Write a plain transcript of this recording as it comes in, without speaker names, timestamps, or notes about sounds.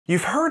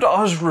You've heard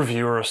us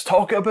reviewers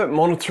talk about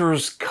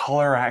monitors'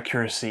 color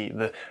accuracy,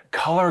 the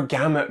color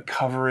gamut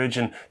coverage,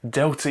 and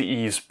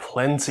DeltaE's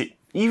plenty.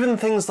 Even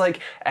things like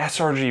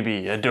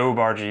sRGB,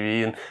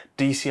 AdobeRGB, and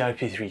DCI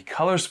P3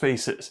 color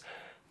spaces.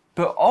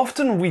 But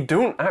often we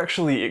don't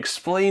actually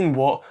explain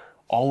what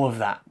all of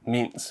that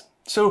means.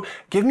 So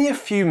give me a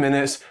few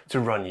minutes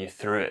to run you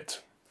through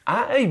it.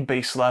 At a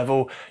base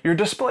level, your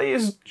display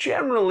is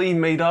generally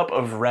made up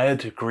of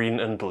red,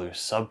 green, and blue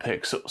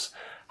subpixels.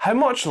 How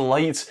much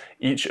light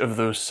each of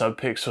those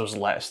subpixels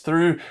lets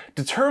through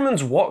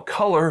determines what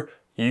color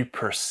you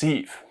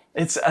perceive.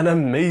 It's an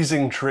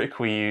amazing trick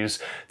we use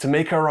to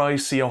make our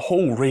eyes see a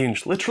whole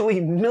range, literally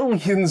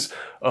millions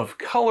of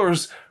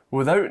colors,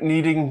 without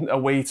needing a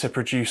way to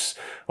produce,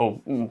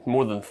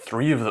 more than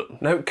 3 of them.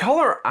 Now,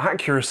 color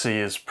accuracy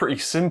is pretty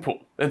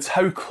simple. It's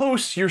how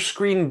close your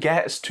screen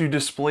gets to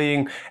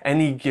displaying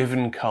any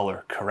given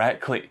color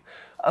correctly.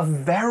 A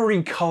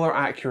very color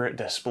accurate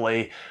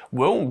display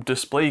will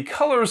display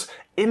colors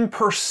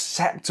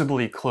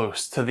imperceptibly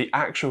close to the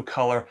actual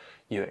color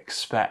you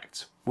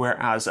expect,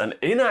 whereas an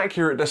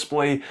inaccurate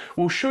display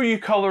will show you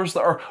colors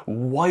that are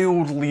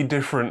wildly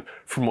different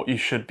from what you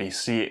should be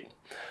seeing.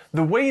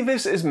 The way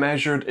this is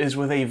measured is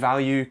with a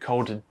value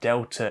called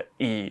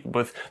DeltaE.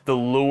 With the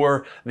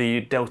lower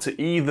the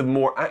DeltaE, the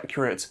more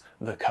accurate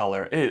the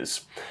color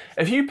is.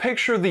 If you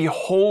picture the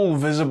whole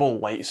visible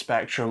light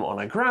spectrum on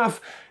a graph,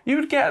 you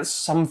would get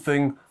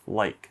something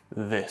like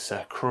this,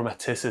 a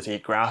chromaticity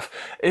graph.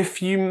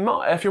 If your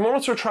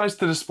monitor tries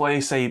to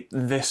display, say,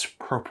 this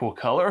purple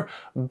color,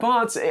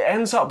 but it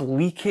ends up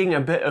leaking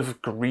a bit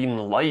of green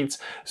light,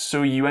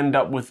 so you end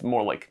up with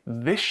more like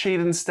this shade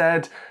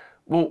instead,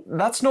 well,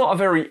 that's not a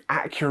very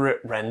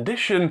accurate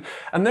rendition,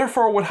 and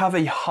therefore would have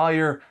a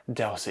higher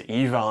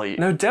DeltaE value.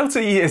 Now,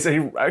 DeltaE is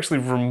a actually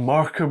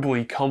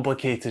remarkably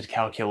complicated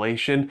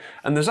calculation,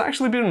 and there's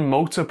actually been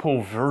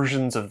multiple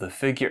versions of the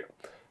figure.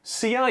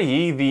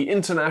 CIE, the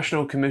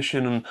International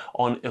Commission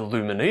on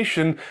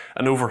Illumination,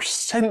 an over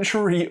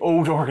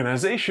century-old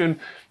organization,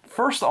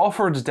 first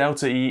offered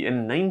DeltaE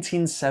in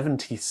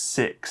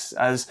 1976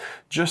 as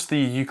just the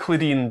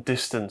Euclidean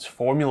distance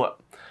formula.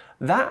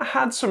 That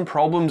had some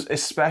problems,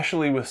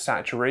 especially with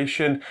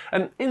saturation,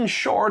 and in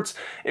short,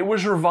 it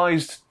was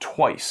revised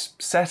twice,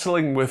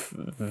 settling with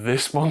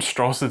this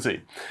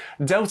monstrosity.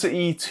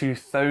 DeltaE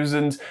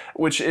 2000,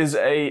 which is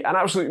an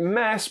absolute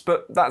mess,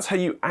 but that's how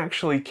you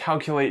actually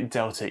calculate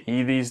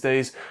DeltaE these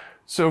days,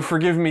 so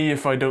forgive me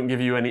if I don't give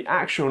you any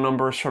actual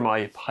numbers for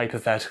my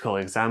hypothetical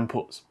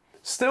examples.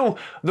 Still,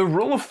 the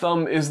rule of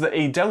thumb is that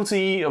a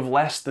DeltaE of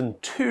less than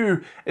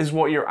 2 is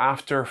what you're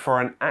after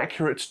for an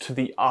accurate to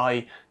the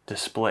eye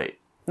display.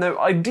 Now,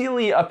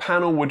 ideally, a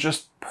panel would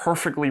just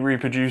perfectly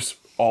reproduce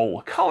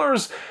all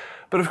colors,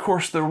 but of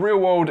course the real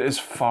world is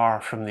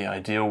far from the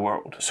ideal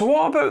world. So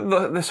what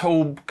about this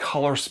whole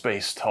color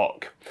space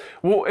talk?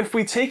 Well, if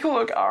we take a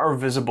look at our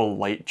visible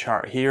light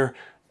chart here,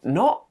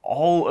 not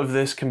all of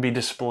this can be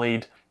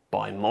displayed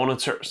by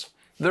monitors.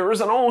 There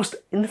is an almost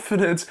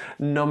infinite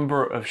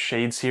number of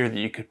shades here that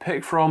you could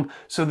pick from,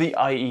 so the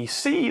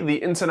IEC,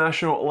 the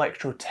International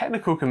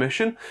Electrotechnical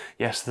Commission,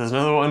 yes, there's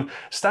another one,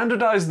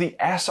 standardized the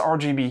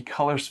sRGB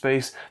color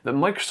space that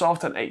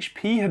Microsoft and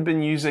HP had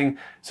been using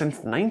since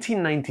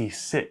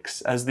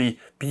 1996 as the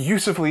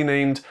beautifully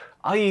named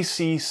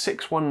IEC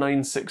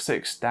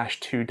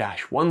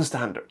 61966-2-1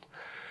 standard.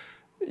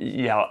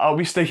 Yeah, I'll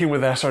be sticking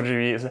with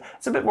sRGB,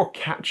 it's a bit more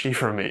catchy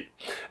for me.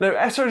 Now,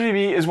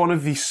 sRGB is one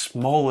of the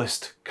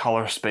smallest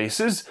color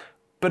spaces,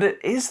 but it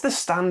is the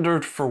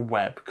standard for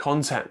web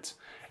content.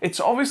 It's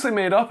obviously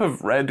made up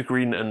of red,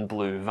 green, and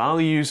blue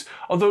values,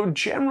 although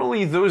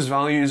generally those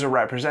values are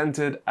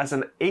represented as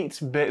an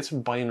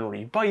 8-bit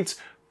binary byte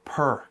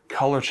per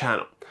color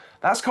channel.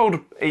 That's called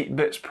 8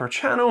 bits per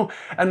channel,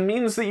 and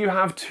means that you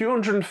have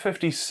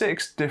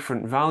 256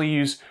 different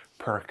values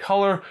per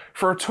color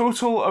for a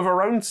total of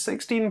around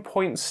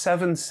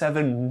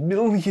 16.77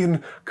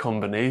 million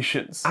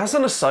combinations. As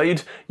an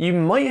aside, you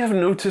might have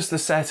noticed the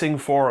setting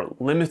for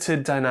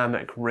limited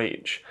dynamic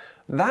range.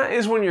 That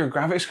is when your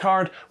graphics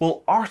card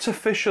will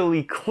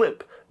artificially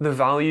clip the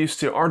values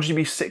to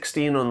RGB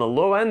 16 on the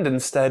low end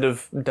instead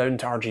of down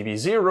to RGB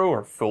 0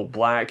 or full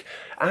black,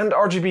 and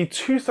RGB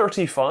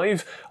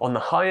 235 on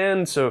the high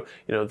end, so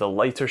the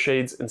lighter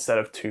shades, instead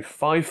of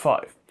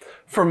 255.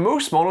 For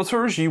most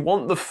monitors, you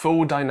want the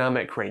full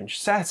dynamic range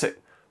setting,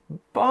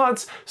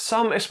 but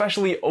some,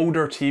 especially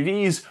older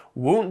TVs,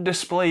 won't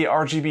display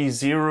RGB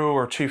 0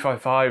 or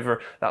 255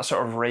 or that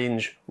sort of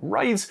range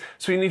right,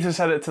 so you need to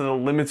set it to the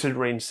limited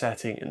range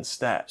setting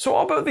instead. So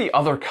what about the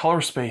other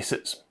color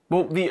spaces?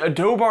 Well, the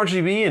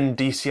AdobeRGB and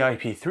DCI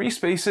P3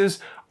 spaces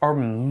are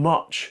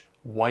much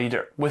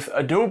wider, with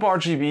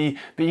AdobeRGB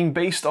being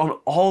based on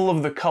all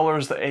of the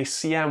colors that a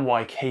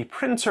CMYK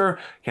printer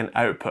can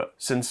output,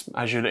 since,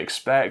 as you'd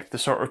expect, the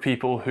sort of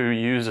people who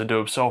use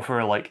Adobe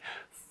software like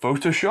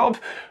Photoshop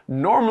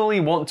normally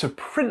want to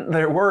print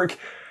their work,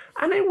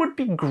 and it would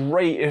be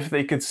great if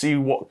they could see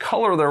what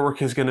color their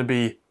work is going to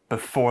be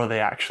before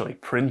they actually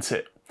print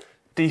it.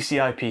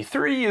 DCI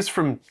P3 is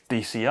from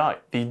DCI,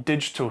 the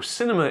Digital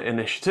Cinema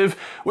Initiative,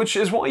 which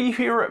is what you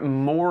hear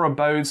more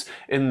about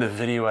in the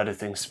video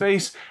editing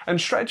space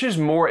and stretches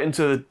more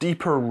into the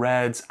deeper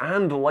reds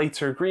and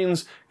lighter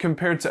greens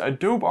compared to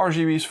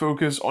AdobeRGB's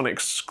focus on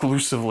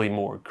exclusively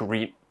more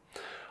green.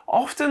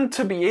 Often,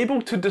 to be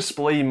able to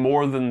display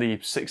more than the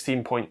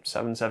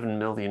 16.77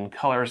 million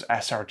colors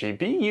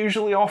sRGB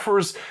usually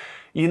offers,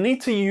 you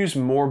need to use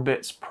more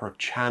bits per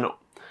channel.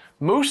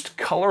 Most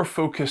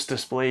color-focused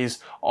displays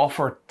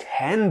offer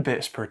 10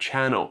 bits per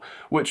channel,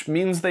 which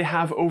means they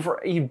have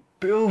over 1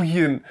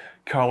 billion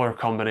color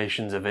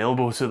combinations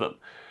available to them.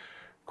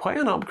 Quite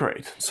an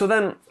upgrade. So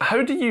then,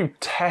 how do you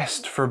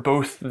test for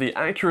both the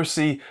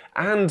accuracy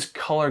and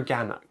color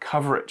gamut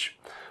coverage?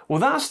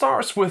 Well, that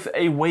starts with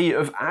a way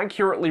of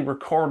accurately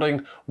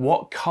recording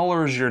what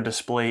colors your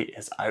display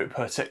is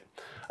outputting.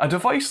 A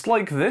device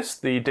like this,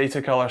 the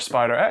Datacolor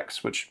Spider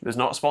X, which is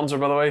not sponsored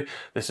by the way,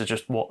 this is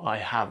just what I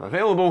have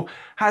available,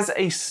 has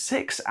a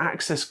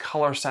 6-axis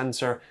color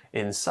sensor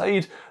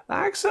inside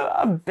that acts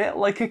a bit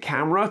like a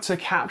camera to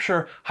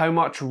capture how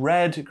much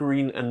red,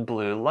 green and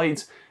blue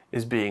light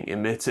is being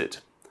emitted.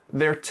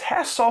 Their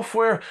test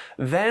software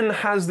then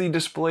has the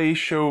display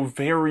show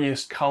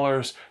various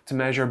colors to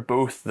measure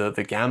both the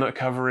gamut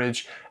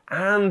coverage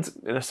and,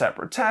 in a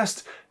separate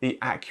test, the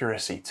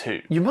accuracy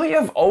too. You might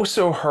have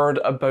also heard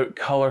about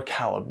color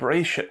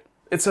calibration.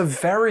 It's a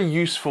very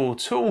useful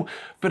tool,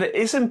 but it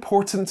is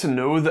important to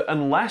know that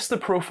unless the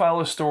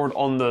profile is stored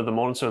on the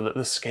monitor,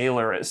 the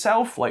scaler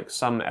itself, like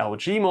some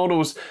LG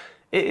models,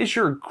 it is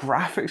your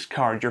graphics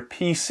card, your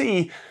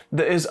PC,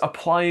 that is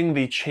applying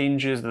the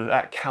changes,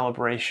 that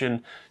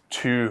calibration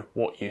to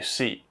what you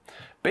see.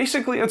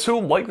 Basically, a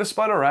tool like the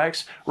Spider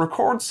X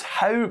records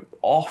how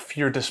off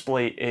your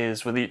display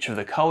is with each of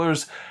the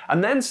colors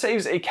and then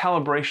saves a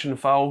calibration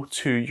file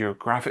to your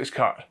graphics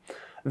card.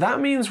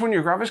 That means when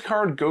your graphics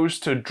card goes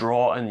to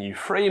draw a new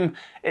frame,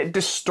 it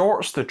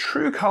distorts the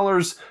true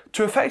colors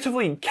to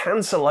effectively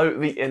cancel out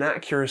the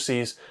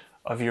inaccuracies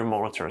of your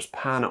monitor's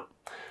panel.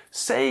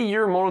 Say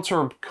your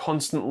monitor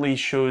constantly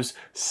shows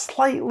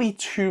slightly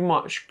too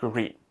much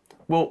green.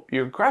 Well,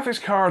 your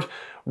graphics card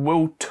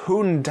will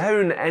tone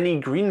down any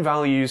green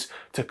values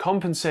to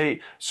compensate,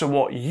 so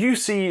what you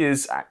see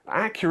is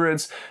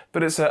accurate,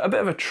 but it's a bit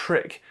of a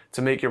trick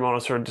to make your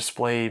monitor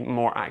display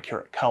more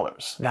accurate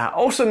colors. That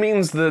also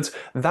means that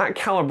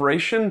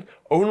calibration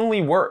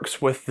only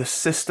works with the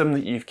system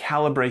that you've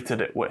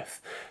calibrated it with.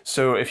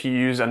 So if you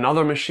use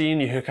another machine,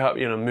 you hook up,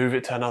 move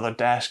it to another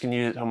desk and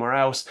use it somewhere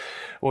else,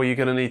 well, you're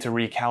gonna need to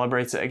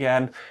recalibrate it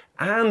again.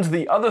 And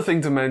the other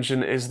thing to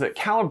mention is that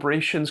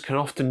calibrations can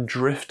often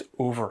drift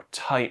over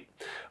time.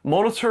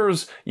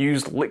 Monitors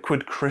use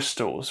liquid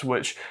crystals,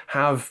 which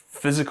have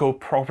physical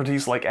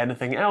properties like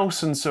anything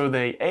else, and so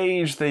they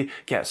age, they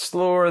get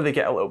slower, they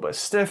get a little bit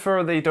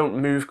stiffer, they don't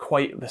move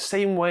quite the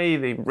same way,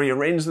 they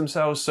rearrange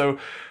themselves, so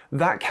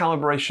that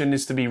calibration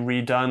needs to be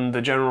redone.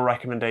 The general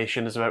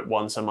recommendation is about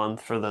once a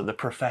month for the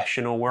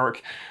professional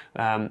work,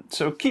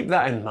 so keep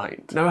that in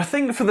mind. Now, I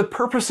think for the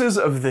purposes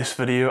of this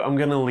video, I'm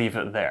gonna leave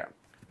it there.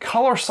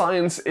 Color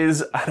science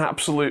is an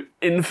absolute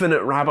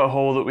infinite rabbit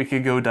hole that we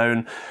could go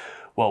down,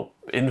 well,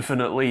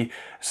 infinitely.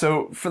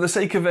 So for the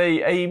sake of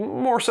a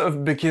more sort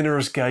of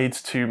beginner's guide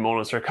to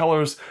monitor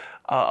colors,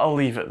 I'll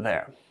leave it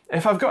there.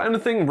 If I've got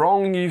anything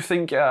wrong, you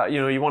think,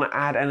 you want to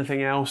add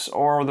anything else,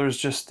 or there's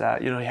just,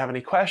 you have any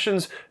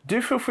questions,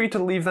 do feel free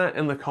to leave that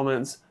in the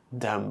comments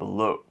down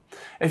below.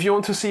 If you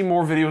want to see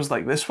more videos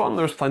like this one,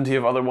 there's plenty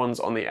of other ones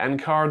on the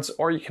end cards,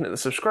 or you can hit the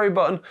subscribe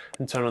button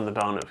and turn on the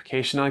bell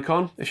notification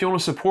icon. If you want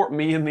to support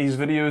me in these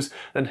videos,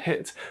 then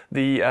hit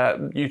the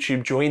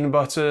YouTube join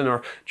button,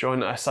 or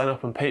sign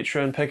up on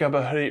Patreon, pick up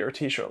a hoodie or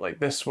t-shirt like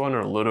this one, or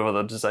a load of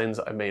other designs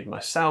that I made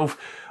myself,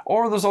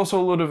 or there's also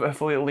a load of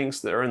affiliate links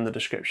that are in the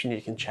description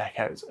you can check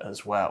out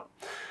as well.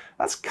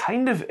 That's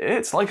kind of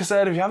it. Like I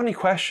said, if you have any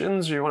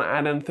questions or you want to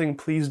add anything,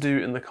 please do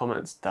in the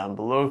comments down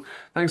below.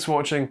 Thanks for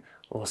watching.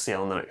 We'll see you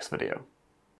on the next video.